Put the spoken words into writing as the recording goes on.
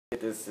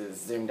get this as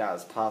zoomed out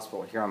as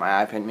possible here on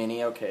my iPad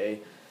mini. Okay,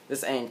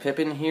 this ain't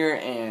Pippin here,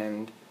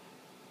 and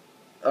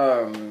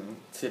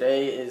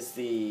today is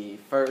the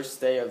first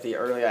day of the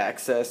early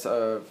access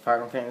of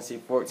Final Fantasy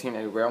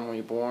XIV: A Realm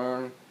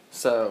Reborn.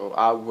 So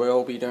I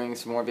will be doing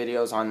some more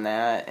videos on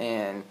that,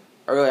 and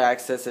early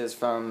access is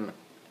from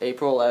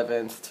April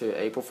 11th to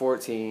April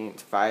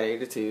 14th, Friday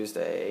to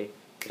Tuesday.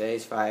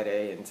 Today's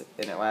Friday, and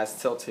it lasts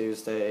until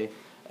Tuesday.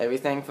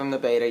 Everything from the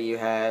beta you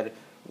had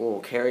will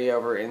carry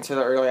over into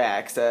the early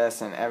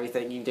access, and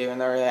everything you do in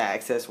the early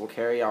access will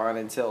carry on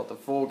until the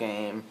full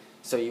game,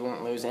 so you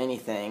won't lose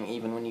anything.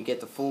 Even when you get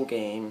the full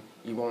game,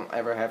 you won't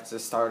ever have to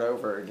start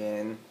over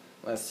again,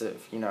 unless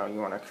if you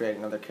want to create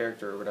another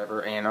character or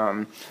whatever.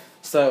 And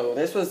so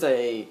this was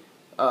a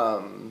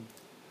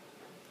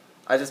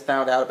I just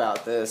found out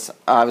about this.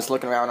 I was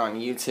looking around on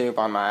YouTube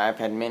on my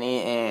iPad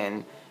mini,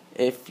 and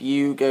if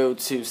you go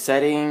to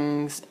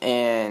settings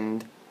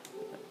and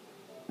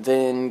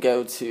then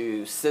go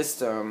to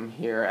system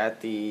here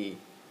at the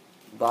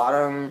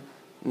bottom,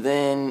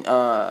 then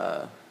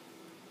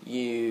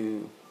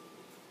you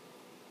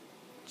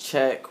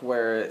check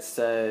where it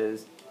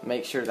says,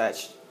 make sure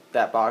that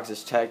that box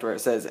is checked where it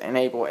says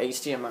enable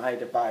HDMI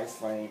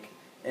device link,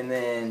 and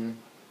then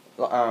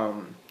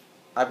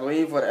I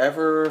believe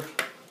whatever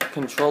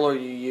controller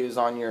you use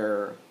on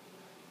your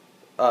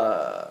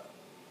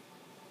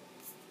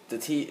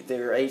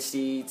your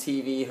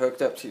HDTV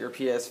hooked up to your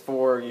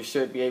PS4, you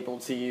should be able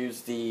to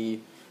use the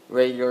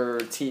regular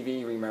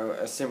TV remote,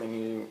 assuming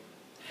you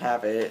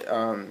have it.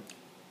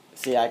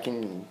 See, I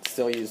can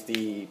still use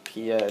the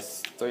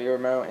PS3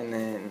 remote, and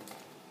then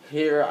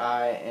here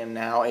I am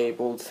now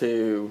able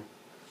to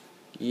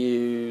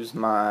use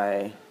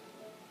my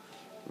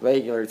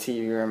regular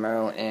TV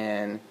remote,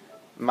 and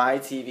my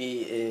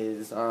TV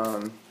is,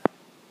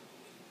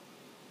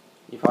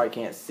 you probably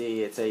can't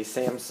see, it's a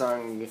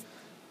Samsung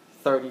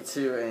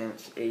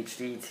 32-inch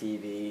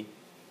HDTV.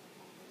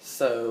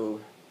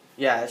 So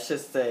yeah, it's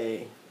just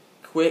a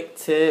quick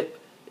tip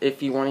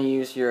if you want to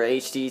use your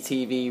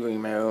HDTV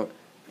remote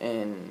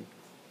in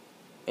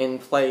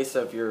place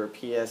of your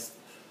PlayStation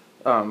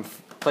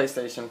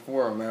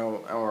 4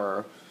 remote,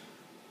 or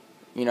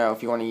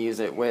if you want to use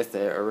it with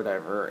it or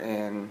whatever.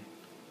 And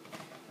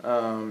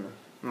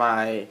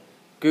my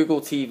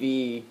Google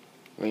TV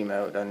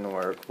remote doesn't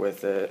work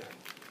with it.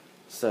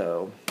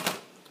 So,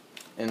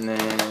 and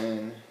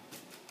then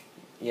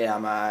yeah,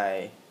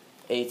 my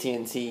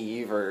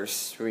AT&T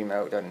Uverse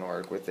remote doesn't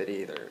work with it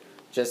either.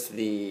 Just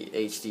the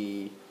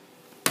HD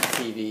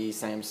TV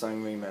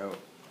Samsung remote.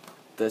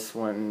 This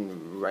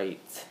one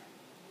right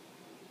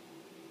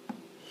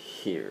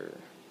here.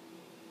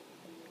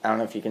 I don't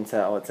know if you can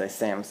tell, it's a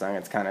Samsung,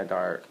 it's kind of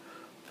dark.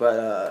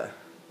 But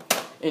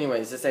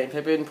anyways, this ain't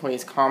Pippin.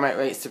 Please comment,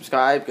 rate,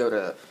 subscribe. Go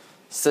to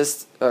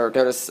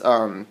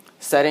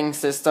settings,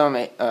 system,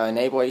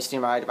 enable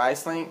HDMI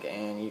device link,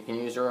 and you can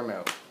use your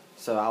remote.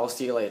 So I will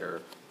see you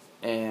later.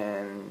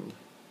 And